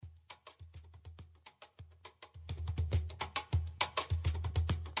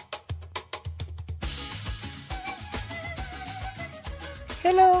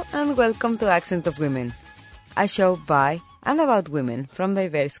Hello and welcome to Accent of Women, a show by and about women from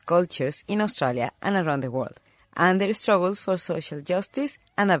diverse cultures in Australia and around the world, and their struggles for social justice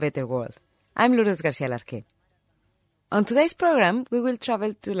and a better world. I'm Lourdes García Larqué. On today's program, we will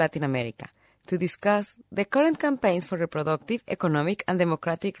travel to Latin America to discuss the current campaigns for reproductive, economic, and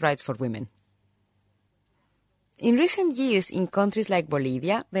democratic rights for women. In recent years, in countries like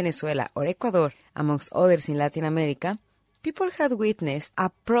Bolivia, Venezuela, or Ecuador, amongst others in Latin America, people had witnessed a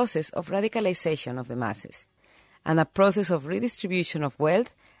process of radicalization of the masses and a process of redistribution of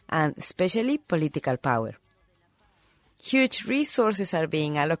wealth and especially political power. Huge resources are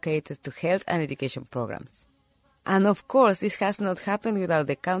being allocated to health and education programs. And of course, this has not happened without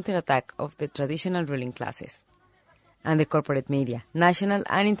the counterattack of the traditional ruling classes and the corporate media, national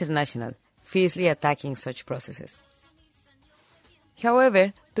and international, fiercely attacking such processes.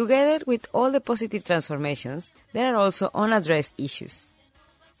 However, together with all the positive transformations, there are also unaddressed issues.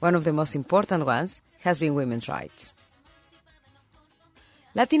 One of the most important ones has been women's rights.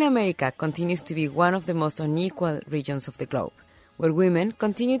 Latin America continues to be one of the most unequal regions of the globe, where women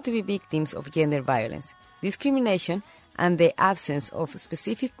continue to be victims of gender violence, discrimination, and the absence of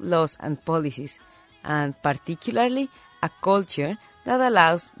specific laws and policies, and particularly a culture that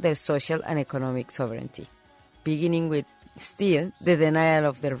allows their social and economic sovereignty, beginning with still the denial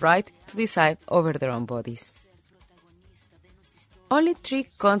of their right to decide over their own bodies. Only 3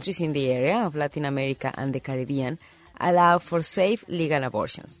 countries in the area of Latin America and the Caribbean allow for safe legal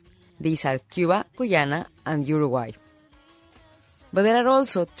abortions. These are Cuba, Guyana, and Uruguay. But there are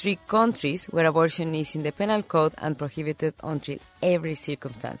also 3 countries where abortion is in the penal code and prohibited under every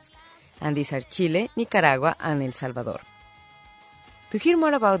circumstance, and these are Chile, Nicaragua, and El Salvador. To hear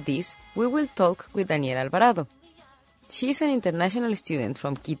more about this, we will talk with Daniela Alvarado. She is an international student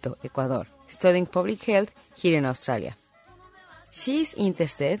from Quito, Ecuador, studying public health here in Australia. She is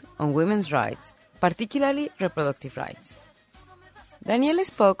interested on women's rights, particularly reproductive rights. Daniela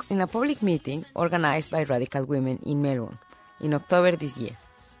spoke in a public meeting organized by Radical Women in Melbourne in October this year.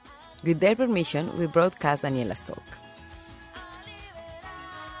 With their permission, we broadcast Daniela's talk.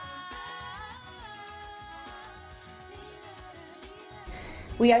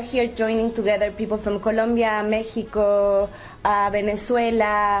 We are here joining together people from Colombia, Mexico,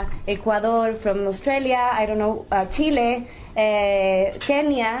 Venezuela, Ecuador, from Australia, Chile,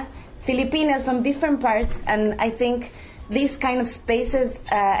 Kenya, Filipinas, from different parts, and I think these kind of spaces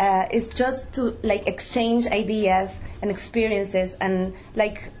is just to exchange ideas and experiences and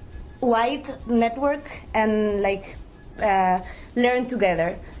wide network and learn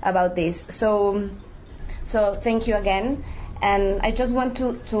together about this. So thank you again. And I just want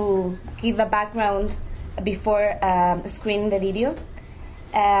to give a background before screening the video.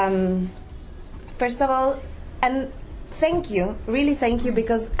 First of all, and thank you, really thank you,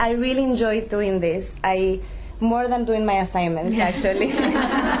 because I really enjoyed doing this. More than doing my assignments, actually.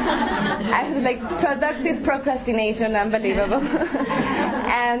 I was productive procrastination, unbelievable.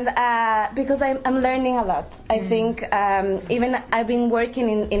 And because I'm learning a lot. I think even I've been working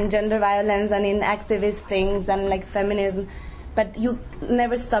in gender violence and in activist things and feminism, but you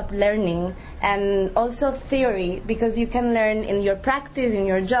never stop learning. And also theory, because you can learn in your practice, in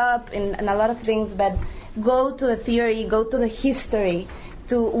your job, in a lot of things, but go to the theory, go to the history,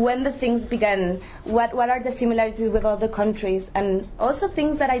 to when the things began, what are the similarities with other countries, and also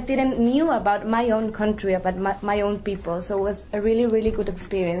things that I didn't knew about my own country, about my own people. So it was a really, really good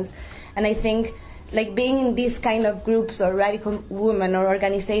experience. And I think being in these kind of groups or radical women or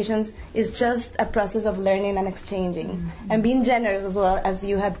organizations is just a process of learning and exchanging, and being generous as well as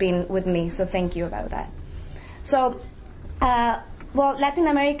you have been with me. So thank you about that. So, Latin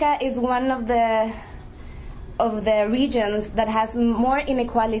America is one of the regions that has more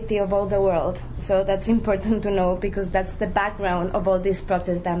inequality of all the world. So that's important to know, because that's the background of all this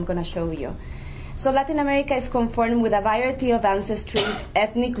process that I'm going to show you. So Latin America is conformed with a variety of ancestries,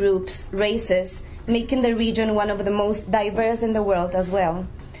 ethnic groups, races, making the region one of the most diverse in the world as well.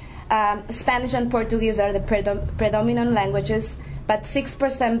 Spanish and Portuguese are the predominant languages, but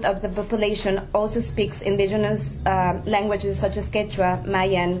 6% of the population also speaks indigenous languages such as Quechua,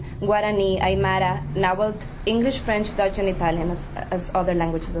 Mayan, Guarani, Aymara, Nahuatl, English, French, Dutch, and Italian as other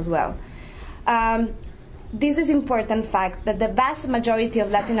languages as well. This is important fact that the vast majority of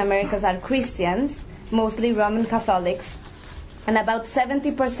Latin Americans are Christians, mostly Roman Catholics, and about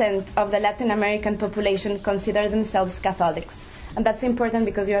 70% of the Latin American population consider themselves Catholics. And that's important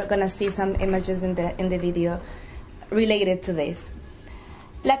because you're going to see some images in the video related to this.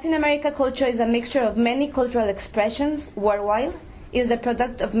 Latin America culture is a mixture of many cultural expressions worldwide. It is the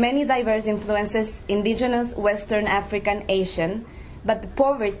product of many diverse influences, indigenous, Western, African, Asian, but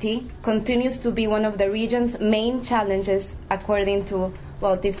poverty continues to be one of the region's main challenges according to,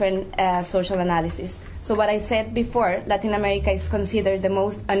 well, different social analyses. So what I said before, Latin America is considered the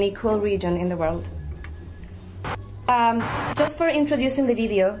most unequal region in the world. Just for introducing the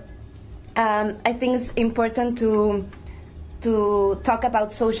video, I think it's important to talk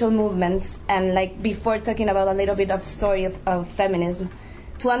about social movements, and like before talking about a little bit of story of feminism,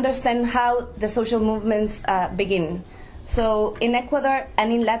 to understand how the social movements begin. So in Ecuador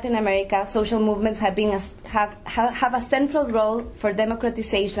and in Latin America, social movements have a central role for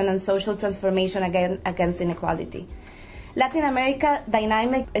democratization and social transformation against inequality. Latin America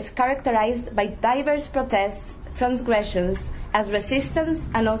dynamic is characterized by diverse protests, transgressions as resistance,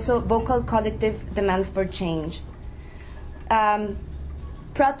 and also vocal collective demands for change.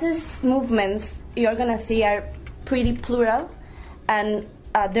 Protest movements you're going to see are pretty plural and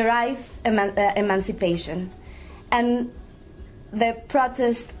derive emancipation. And the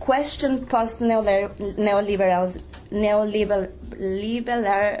protest question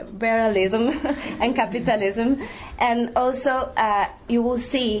post-neoliberalism and capitalism. And also you will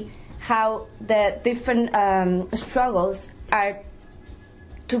see how the different struggles are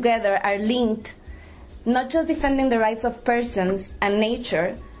together, are linked, not just defending the rights of persons and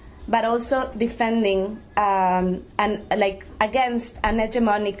nature, but also defending against an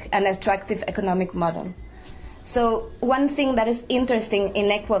hegemonic and extractive economic model. So one thing that is interesting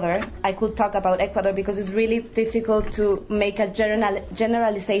in Ecuador, I could talk about Ecuador because it's really difficult to make a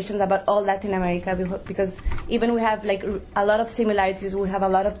generalizations about all Latin America, because even we have like a lot of similarities, we have a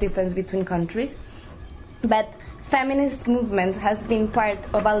lot of difference between countries. But feminist movements has been part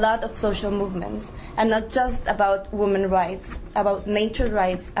of a lot of social movements, and not just about women's rights, about nature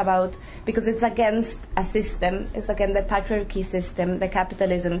rights, because it's against a system, it's against the patriarchy system, the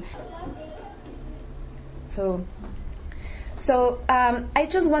capitalism. So I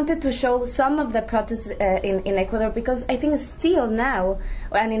just wanted to show some of the protests in Ecuador, because I think still now,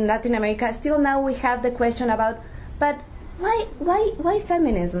 and in Latin America, still now we have the question about, but why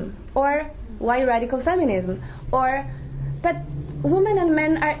feminism? Or why radical feminism? Or, but women and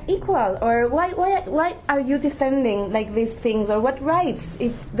men are equal? Or why are you defending like these things? Or what rights?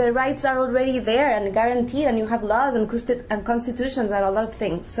 If the rights are already there and guaranteed, and you have laws and constitutions and a lot of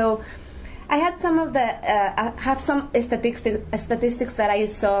things. So I had some of the I have some statistics that I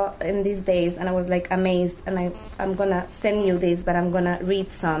saw in these days, and I was like amazed. And I'm gonna send you this, but I'm gonna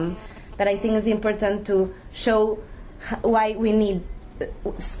read some that I think is important to show why we need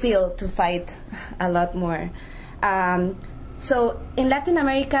still to fight a lot more. So in Latin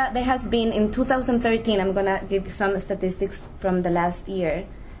America, there has been in 2013. I'm gonna give some statistics from the last year,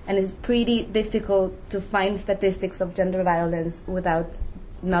 and it's pretty difficult to find statistics of gender violence without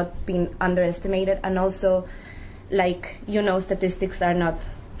not being underestimated, and also, like, statistics are not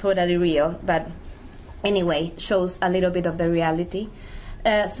totally real, but anyway, shows a little bit of the reality.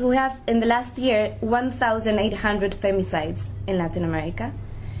 So we have, in the last year, 1,800 femicides in Latin America,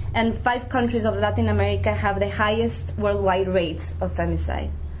 and 5 countries of Latin America have the highest worldwide rates of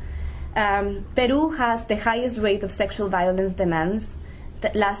femicide. Peru has the highest rate of sexual violence demands.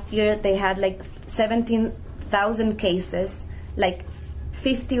 Last year they had like 17,000 cases, like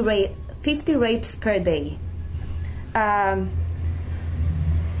 50 rapes per day.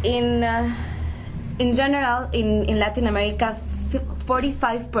 In general, in Latin America,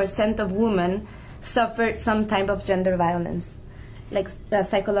 45% of women suffer some type of gender violence, like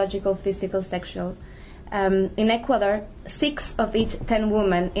psychological, physical, sexual. In Ecuador, 6 of each 10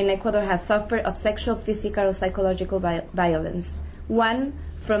 women in Ecuador have suffered of sexual, physical, or psychological violence. 1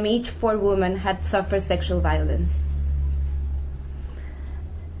 from each 4 women had suffered sexual violence.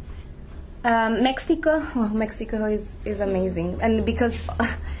 Mexico is amazing, and because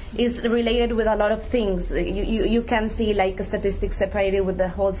it's related with a lot of things. You can see like statistics separated with the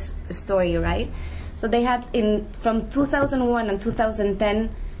whole story, right? So they had from 2001 and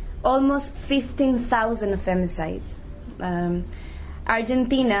 2010 almost 15,000 femicides.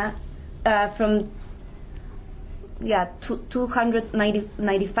 Argentina from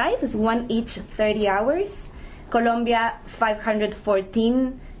 295 is 1 each 30 hours. Colombia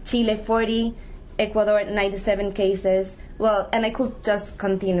 514. Chile 40, Ecuador 97 cases. Well, and I could just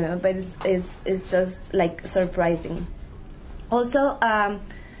continue, but it's just like surprising. Also,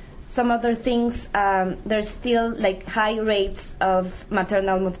 some other things. There's still like high rates of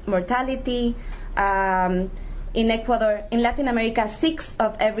maternal mortality. In Ecuador, in Latin America, 6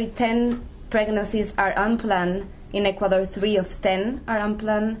 of every 10 pregnancies are unplanned. In Ecuador, 3 of 10 are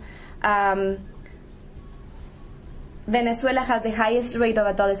unplanned. Venezuela has the highest rate of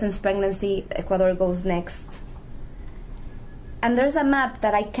adolescent pregnancy. Ecuador goes next. And there's a map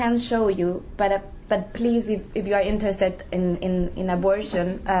that I can show you, but please, if you are interested in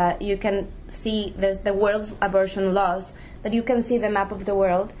abortion, you can see there's the world's abortion laws, that you can see the map of the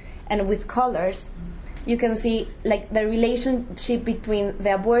world, and with colors, you can see like the relationship between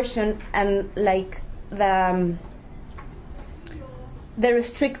the abortion and like the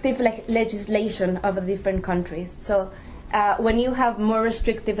restrictive legislation of the different countries. So when you have more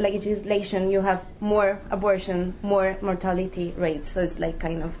restrictive legislation, you have more abortion, more mortality rates. So it's like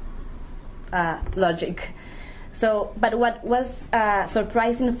kind of logic. So, but what was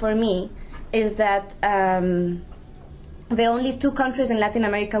surprising for me is that the only two countries in Latin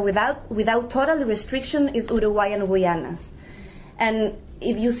America without total restriction is Uruguay and Guyana. And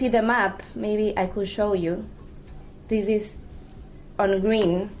if you see the map, maybe I could show you. This is on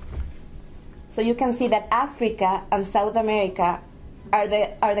green. So you can see that Africa and South America are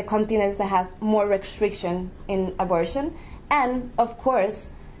the continents that have more restriction in abortion, and of course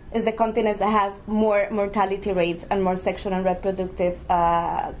is the continent that has more mortality rates and more sexual and reproductive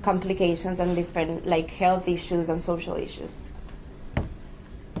complications and different like health issues and social issues.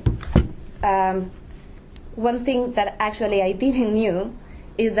 One thing that actually I didn't knew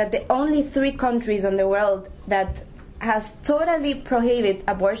is that the only 3 countries in the world that has totally prohibited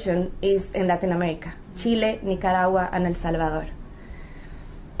abortion is in Latin America: Chile, Nicaragua, and El Salvador.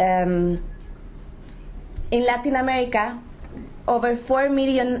 In Latin America, over 4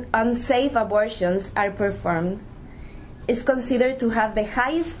 million unsafe abortions are performed. It's considered to have the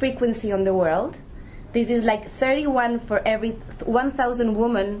highest frequency in the world. This is like 31 for every 1,000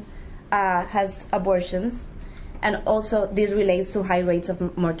 women has abortions, and also this relates to high rates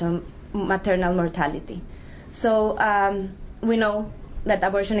of maternal mortality. So we know that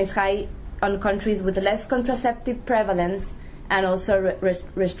abortion is high on countries with less contraceptive prevalence and also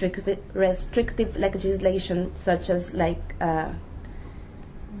restrictive legislation, such as like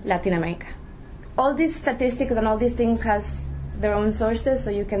Latin America. All these statistics and all these things has their own sources, so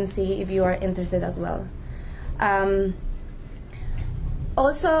you can see if you are interested as well.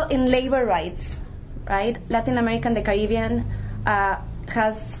 Also in labor rights, right? Latin America and the Caribbean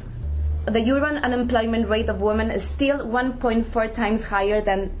has the urban unemployment rate of women is still 1.4 times higher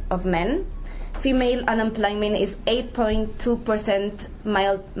than of men. Female unemployment is 8.2%,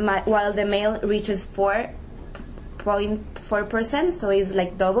 while the male reaches 4.4%, so it's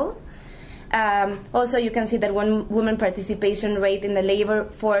like double. Also, you can see that woman participation rate in the labor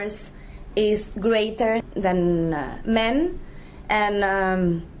force is greater than men,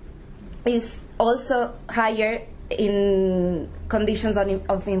 and is also higher in conditions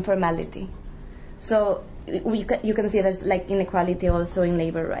of informality. So you can see there's like inequality also in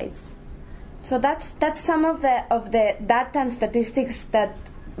labor rights. So that's some of the data and statistics that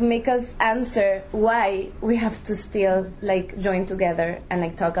make us answer why we have to still like join together and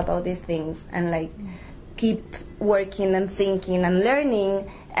like talk about these things and like keep working and thinking and learning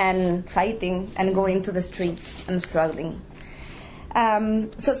and fighting and going to the streets and struggling.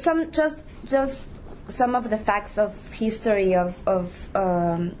 So some of the facts of history of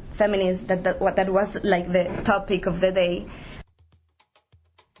feminism that was like the topic of the day.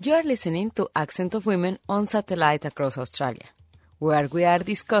 You are listening to Accent of Women on satellite across Australia, where we are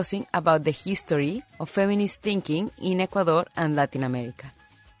discussing about the history of feminist thinking in Ecuador and Latin America.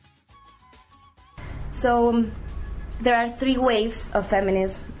 So there are 3 waves of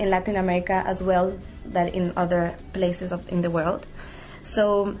feminism in Latin America as well that in other places in the world.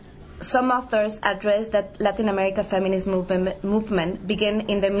 So some authors address that Latin America feminist movement began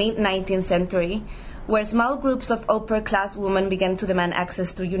in the mid-19th century, where small groups of upper-class women began to demand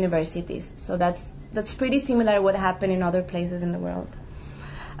access to universities. So that's pretty similar to what happened in other places in the world.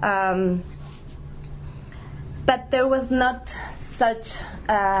 But there was not such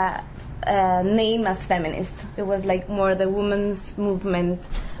a name as feminist. It was like more the women's movement,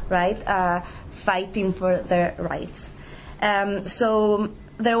 right, fighting for their rights. So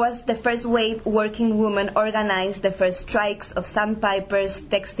there was the first wave. Working women organized the first strikes of sandpipers,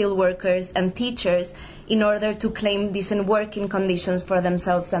 textile workers, and teachers in order to claim decent working conditions for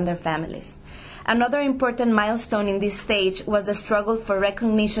themselves and their families. Another important milestone in this stage was the struggle for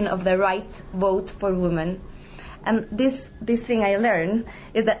recognition of the right vote for women. And this thing I learned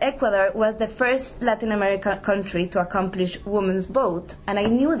is that Ecuador was the first Latin American country to accomplish women's vote. And I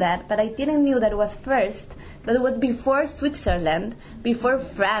knew that, but I didn't know that it was first, that it was before Switzerland, before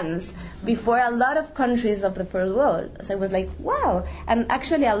France, before a lot of countries of the first world. So I was like, wow. And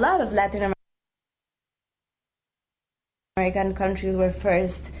actually a lot of Latin American countries were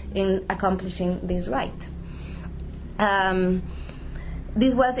first in accomplishing this right.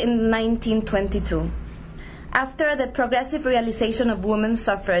 This was in 1922. After the progressive realization of women's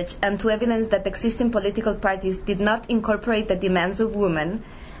suffrage and to evidence that existing political parties did not incorporate the demands of women,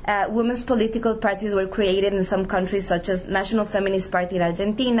 women's political parties were created in some countries such as National Feminist Party in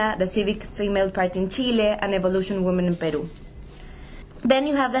Argentina, the Civic Female Party in Chile, and Evolution Women in Peru. Then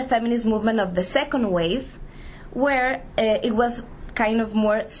you have the feminist movement of the second wave, where it was kind of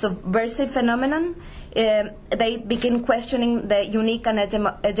more subversive phenomenon. They begin questioning the unique and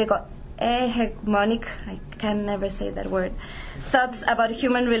hegemonic, I can never say that word, thoughts about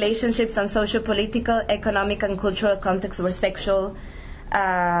human relationships and socio-political, economic, and cultural contexts where sexual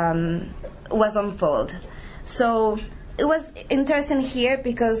was unfold. So it was interesting here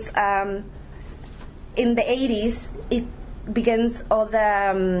because in the 80s it begins all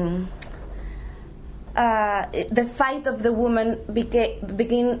the fight of the woman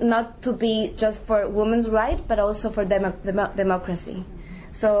begin not to be just for women's right, but also for democracy.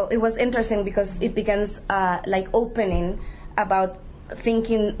 So it was interesting because it begins like opening about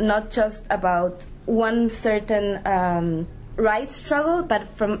thinking not just about one certain rights struggle, but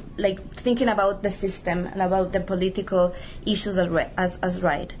from like thinking about the system and about the political issues as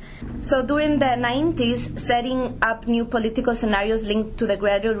right. So during the 90s, setting up new political scenarios linked to the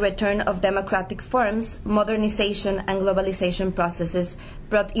gradual return of democratic forms, modernization and globalization processes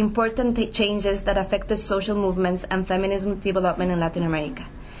brought important changes that affected social movements and feminism development in Latin America.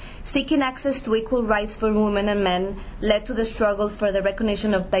 Seeking access to equal rights for women and men led to the struggle for the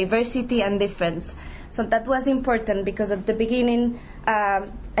recognition of diversity and difference. So that was important because at the beginning,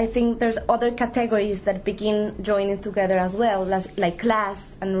 I think there's other categories that begin joining together as well, like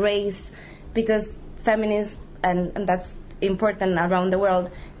class and race, because feminism, and that's important around the world,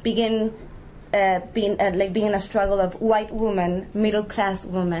 begin being a struggle of white women, middle class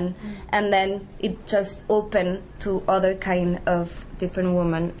women, and then it just opened to other kind of different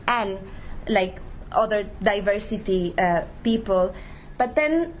women and like other diversity people. But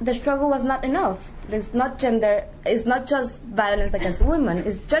then the struggle was not enough. It's not gender. It's not just violence against women.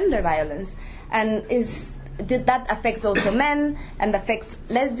 It's gender violence, and that affects also men and affects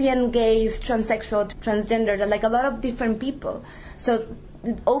lesbian, gays, transsexual, transgender, like a lot of different people. So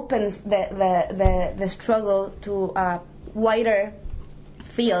it opens the struggle to a wider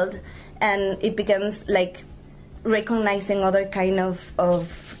field, and it begins like recognizing other kind of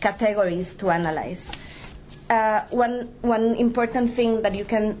categories to analyze. One important thing that you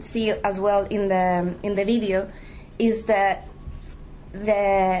can see as well in the video is the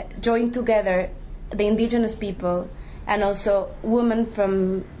join together the indigenous people and also women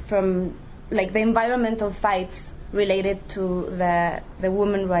from like the environmental fights related to the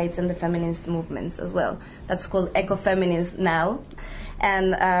women rights and the feminist movements as well. That's called ecofeminism now.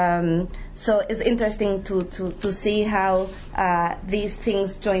 And so it's interesting to see how these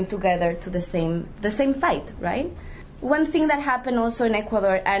things join together to the same fight, right? One thing that happened also in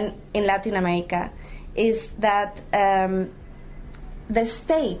Ecuador and in Latin America is that the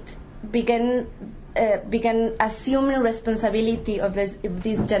state began assuming responsibility of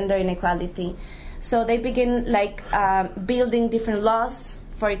this gender inequality. So they begin like building different laws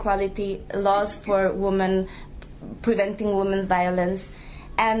for equality, laws for women, preventing women's violence,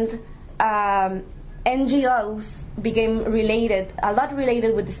 and NGOs became a lot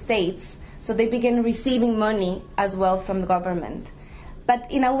related with the states, so they began receiving money as well from the government.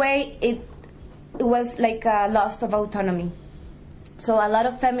 But in a way, it was like a loss of autonomy. So a lot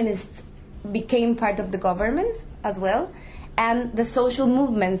of feminists became part of the government as well, and the social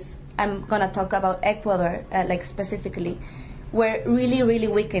movements, I'm going to talk about Ecuador like specifically, were really, really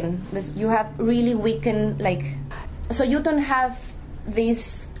weakened. You have really weakened, like, so you don't have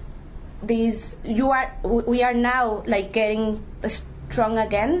these. We are now like getting strong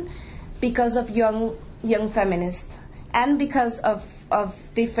again because of young feminists and because of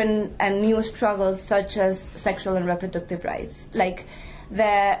different and new struggles such as sexual and reproductive rights. Like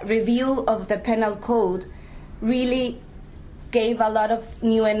the review of the penal code really gave a lot of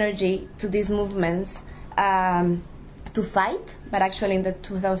new energy to these movements to fight, but actually in the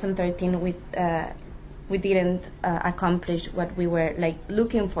 2013 we didn't accomplish what we were like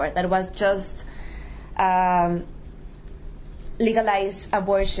looking for. That was just legalize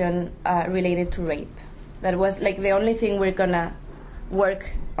abortion related to rape. That was like the only thing we're gonna work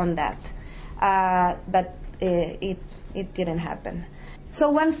on that, but it didn't happen. So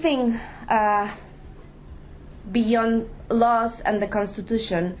one thing beyond laws and the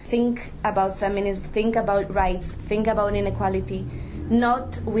Constitution, think about feminism, think about rights, think about inequality,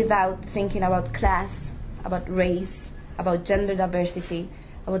 not without thinking about class, about race, about gender diversity,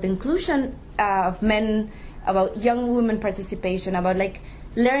 about the inclusion of men, about young women participation, about like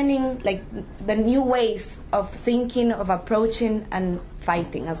learning like the new ways of thinking, of approaching and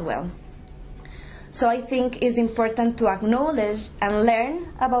fighting as well. So I think it's important to acknowledge and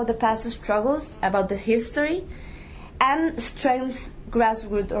learn about the past struggles, about the history, and strengthen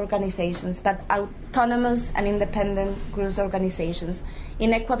grassroots organizations, but autonomous and independent grassroots organizations.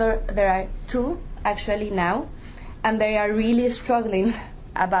 In Ecuador, there are 2 actually now, and they are really struggling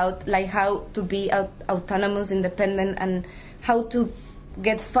about like how to be autonomous, independent, and how to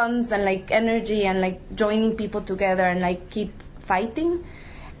get funds and like energy and like joining people together and like keep fighting.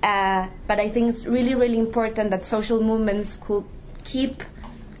 But I think it's really, really important that social movements could keep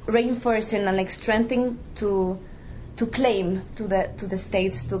reinforcing and like strengthening to claim to the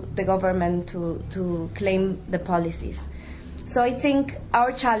states, to the government, to claim the policies. So I think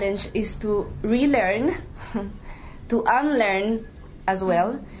our challenge is to relearn, to unlearn as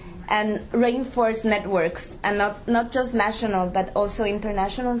well, and reinforce networks, and not just national but also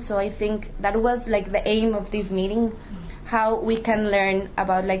international. So I think that was like the aim of this meeting, how we can learn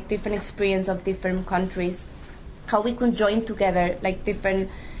about like different experience of different countries, how we can join together like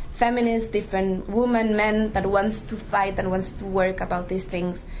different feminists, different women, men that wants to fight and wants to work about these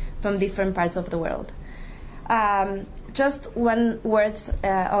things from different parts of the world. Just one word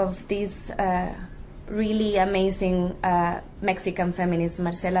of this really amazing Mexican feminist,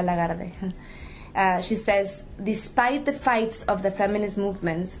 Marcela Lagarde. She says, despite the fights of the feminist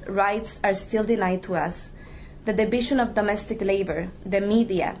movements, rights are still denied to us. The division of domestic labor, the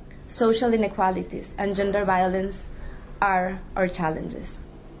media, social inequalities, and gender violence are our challenges.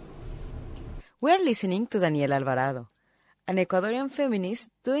 We are listening to Daniela Alvarado, an Ecuadorian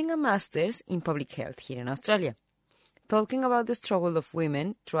feminist doing a master's in public health here in Australia, talking about the struggle of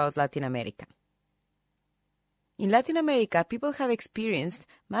women throughout Latin America. In Latin America, people have experienced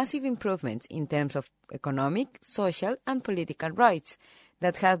massive improvements in terms of economic, social, and political rights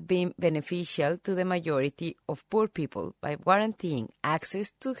that have been beneficial to the majority of poor people by guaranteeing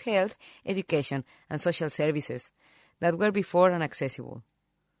access to health, education, and social services that were before inaccessible.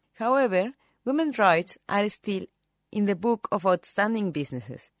 However, women's rights are still in the book of outstanding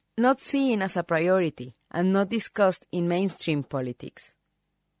businesses, not seen as a priority and not discussed in mainstream politics.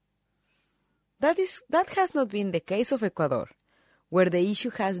 That has not been the case of Ecuador, where the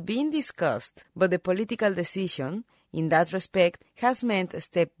issue has been discussed, but the political decision in that respect has meant a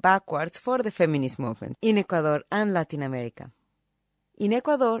step backwards for the feminist movement in Ecuador and Latin America. In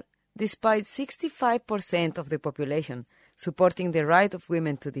Ecuador, despite 65% of the population supporting the right of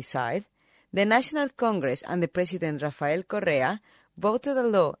women to decide, the National Congress and the President Rafael Correa voted a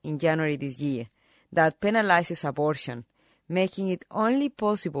law in January this year that penalizes abortion, making it only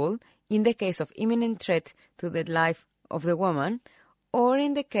possible in the case of imminent threat to the life of the woman or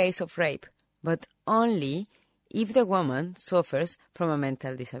in the case of rape, but only if the woman suffers from a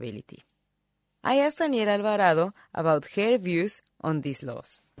mental disability. I asked Daniela Alvarado about her views on these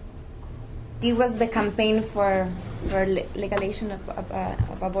laws. It was the campaign for legalization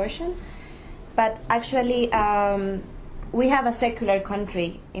of abortion, but actually we have a secular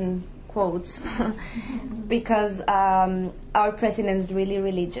country, in quotes, because our president is really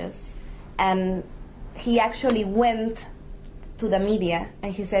religious, and he actually went to the media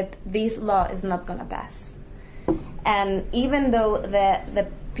and he said, this law is not going to pass. And even though the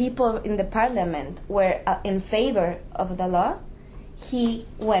people in the parliament were in favor of the law, he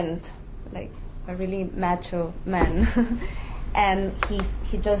went, like a really macho man, and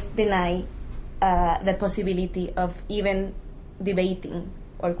he just denied the possibility of even debating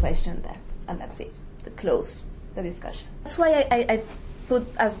or question that, and that's it. Close the discussion. That's why I put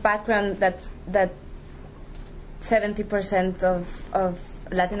as background that 70% of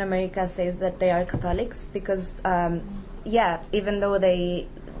Latin America says that they are Catholics, because even though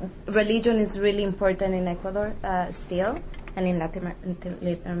religion is really important in Ecuador still, and in Latin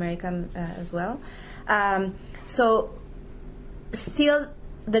America as well. So still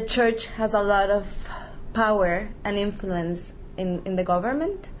the church has a lot of power and influence in the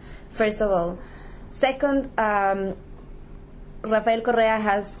government, first of all. Second, Rafael Correa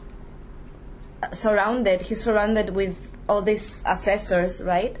he's surrounded with all these assessors,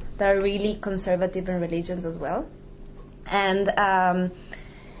 right, that are really conservative in religions as well. And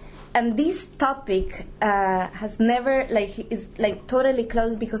this topic has never, is totally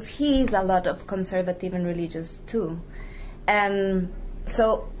closed, because he is a lot of conservative and religious too. And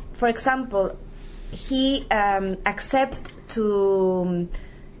so, for example, he accepts to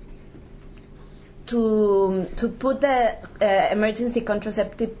put the emergency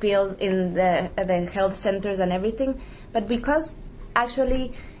contraceptive pill in the health centers and everything, but because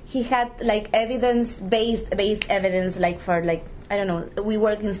actually he had like evidence-based evidence, like for like, I don't know, we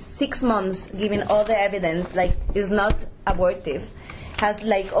work in 6 months giving all the evidence, like is not abortive, has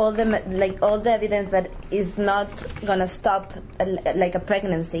like all the evidence that is not gonna stop like a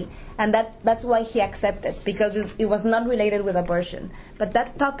pregnancy, and that's why he accepted, because it was not related with abortion. But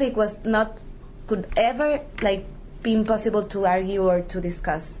that topic could ever like be impossible to argue or to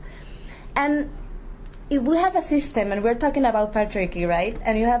discuss. And if we have a system, and we're talking about patriarchy, right?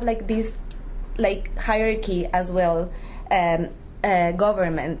 And you have like this like hierarchy as well,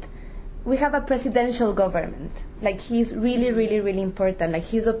 government. We have a presidential government. Like he's really, really, really important. Like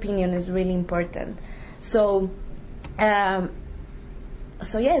his opinion is really important. So yes,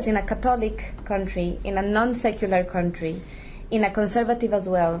 in a Catholic country, in a non-secular country, in a conservative as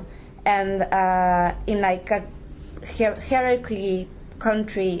well, and in like a hierarchy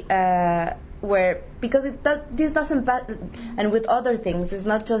country where, because this doesn't, and with other things, it's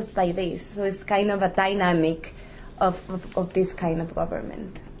not just by this. So it's kind of a dynamic of this kind of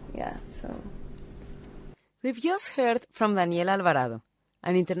government. Yeah, so. We've just heard from Daniela Alvarado,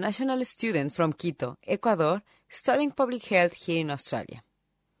 an international student from Quito, Ecuador, studying public health here in Australia.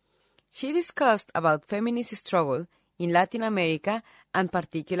 She discussed about feminist struggle in Latin America and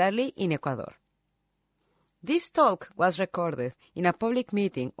particularly in Ecuador. This talk was recorded in a public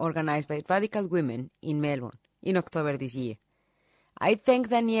meeting organized by Radical Women in Melbourne in October this year. I thank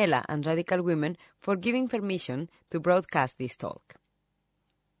Daniela and Radical Women for giving permission to broadcast this talk.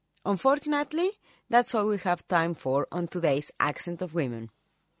 Unfortunately, that's all we have time for on today's Accent of Women.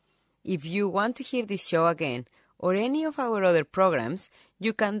 If you want to hear this show again or any of our other programs,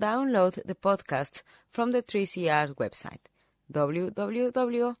 you can download the podcast from the 3CR website,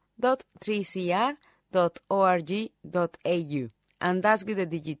 www.3cr.org.au, and that's with the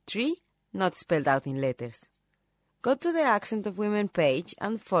digit 3, not spelled out in letters. Go to the Accent of Women page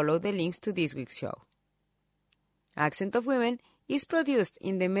and follow the links to this week's show. Accent of Women is produced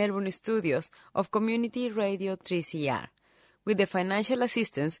in the Melbourne studios of Community Radio 3CR, with the financial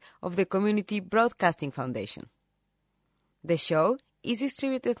assistance of the Community Broadcasting Foundation. The show is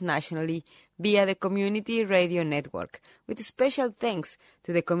distributed nationally via the Community Radio Network, with special thanks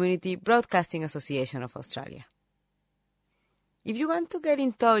to the Community Broadcasting Association of Australia. If you want to get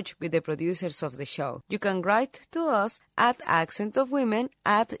in touch with the producers of the show, you can write to us at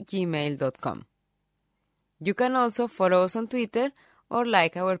accentofwomen@gmail.com. You can also follow us on Twitter or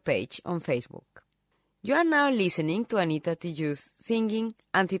like our page on Facebook. You are now listening to Anita Tijoux singing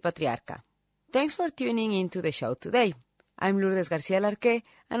Antipatriarca. Thanks for tuning in to the show today. I'm Lourdes García Larqué,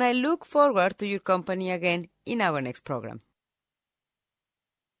 and I look forward to your company again in our next program.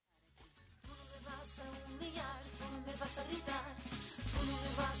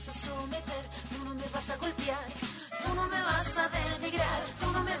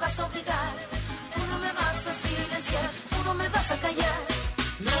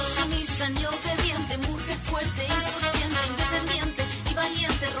 No sumisa ni obediente, mujer fuerte, insurgente, independiente y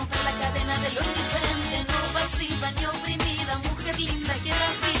valiente, romper la cadena de lo indiferente, no pasiva ni oprimida, mujer linda que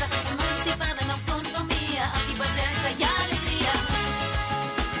das vida, emancipada en autonomía, antipatriarca y alegría.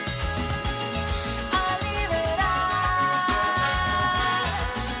 A liberar,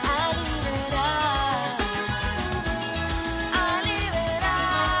 a liberar,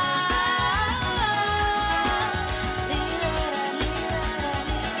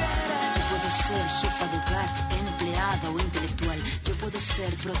 a jefa de hogar, empleada o intelectual. Yo puedo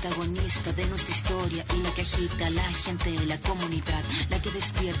ser protagonista de nuestra historia y la que agita a la gente, la comunidad, la que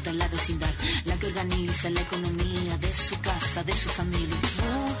despierta la vecindad, la que organiza la economía de su casa, de su familia.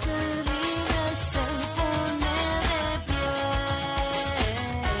 Mujer libre se pone de pie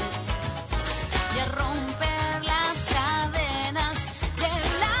y a romper las cadenas de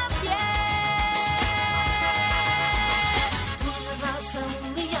la piel. Tú no me vas a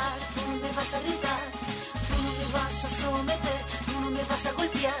humillar, tú no me vas a gritar, tú no me vas a someter, tú no me vas a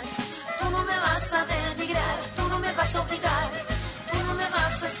golpear, tú no me vas a denigrar, tú no me vas a obligar, tú no me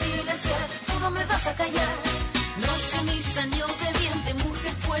vas a silenciar, tú no me vas a callar. No sumisa ni obediente,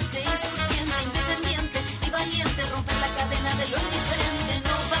 mujer fuerte, insurgente, independiente y valiente, romper la cadena de lo indiferente,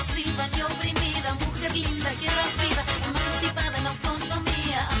 no pasiva ni oprimida, mujer linda que das vida, emancipada en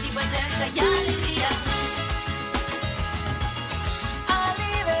autonomía, antipatriarca y alegría.